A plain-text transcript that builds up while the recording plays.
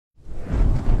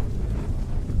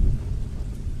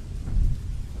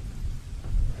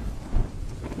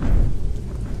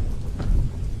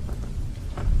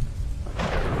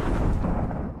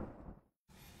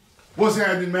What's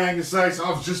happening, Magnus? I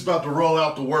was just about to roll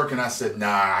out to work and I said, nah,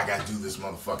 I gotta do this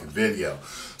motherfucking video.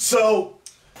 So,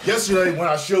 yesterday when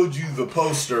I showed you the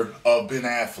poster of Ben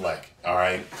Affleck,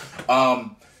 alright,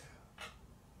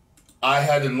 I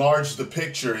had enlarged the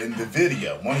picture in the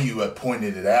video. One of you had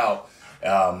pointed it out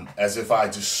as if I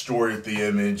distorted the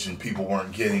image and people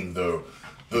weren't getting the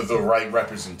right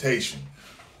representation.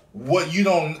 What you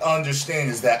don't understand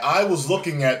is that I was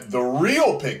looking at the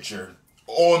real picture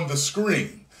on the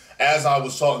screen as I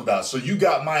was talking about. So you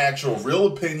got my actual real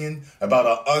opinion about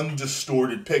an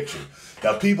undistorted picture.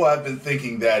 Now, people have been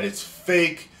thinking that it's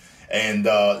fake and,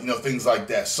 things like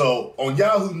that. So on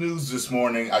Yahoo News this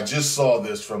morning, I just saw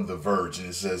this from The Verge, and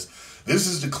it says, this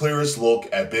is the clearest look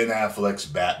at Ben Affleck's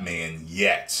Batman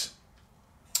yet.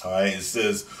 All right, it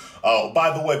says, oh,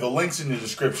 by the way, the link's in the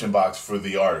description box for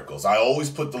the articles. I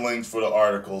always put the links for the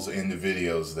articles in the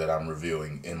videos that I'm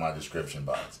reviewing in my description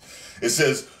box. It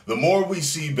says, the more we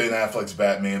see Ben Affleck's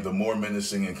Batman, the more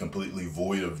menacing and completely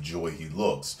void of joy he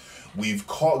looks. We've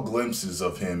caught glimpses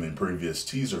of him in previous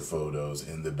teaser photos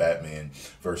in the Batman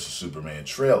vs. Superman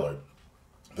trailer,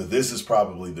 but this is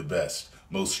probably the best,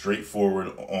 most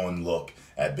straightforward on look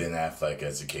at Ben Affleck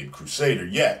as a Caped Crusader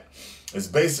yet. It's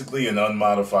basically an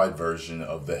unmodified version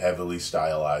of the heavily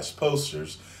stylized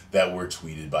posters that were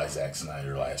tweeted by Zack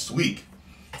Snyder last week.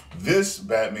 This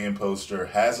Batman poster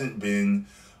hasn't been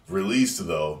released,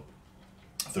 though,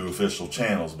 through official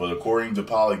channels, but according to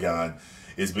Polygon,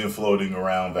 it's been floating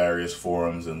around various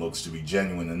forums and looks to be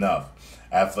genuine enough.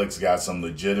 Affleck's got some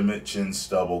legitimate chin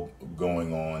stubble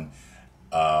going on,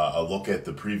 a look at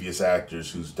the previous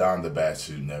actors who's donned the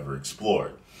Batsuit never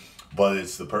explored. But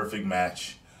it's the perfect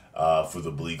match for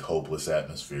the bleak, hopeless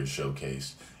atmosphere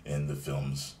showcased in the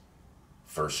film's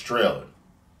first trailer.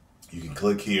 You can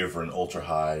click here for an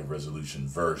ultra-high resolution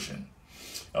version.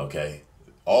 Okay.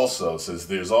 Also, says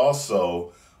there's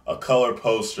also a color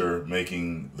poster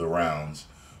making the rounds,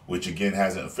 which again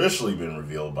hasn't officially been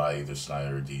revealed by either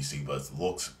Snyder or DC, but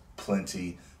looks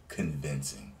plenty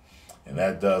convincing. And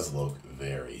that does look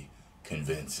very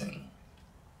convincing.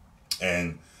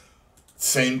 And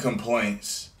same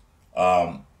complaints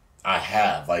I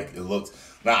have. Like, it looks...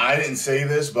 Now, I didn't say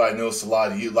this, but I noticed a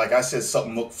lot of you... Like, I said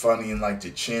something looked funny in, like, the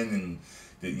chin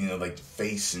and, like, the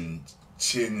face and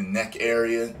chin and neck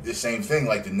area. The same thing.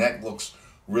 Like, the neck looks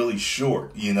really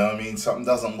short. You know what I mean? Something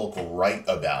doesn't look right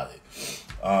about it.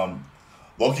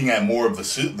 Looking at more of the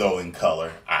suit, though, in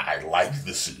color, I like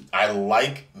the suit. I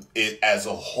like it as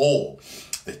a whole.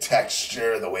 The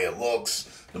texture, the way it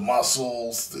looks, the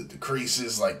muscles, the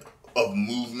creases, like, of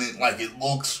movement. Like, it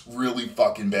looks really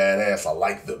fucking badass. I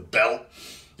like the belt.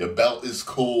 The belt is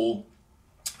cool.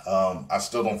 I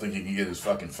still don't think he can get his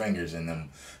fucking fingers in them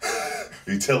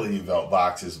utility belt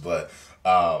boxes, but,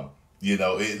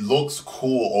 it looks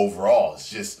cool overall. It's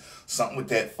just something with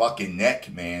that fucking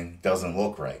neck, man, doesn't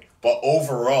look right. But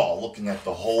overall, looking at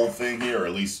the whole thing here, or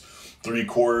at least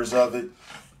 3/4 of it,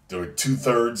 or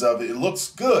 2/3 of it, it looks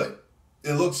good.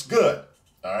 It looks good.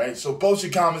 All right, so post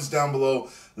your comments down below.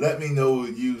 Let me know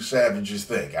what you savages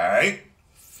think, all right?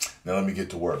 Now let me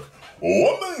get to work.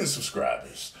 1 million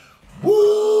subscribers.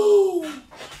 Woo!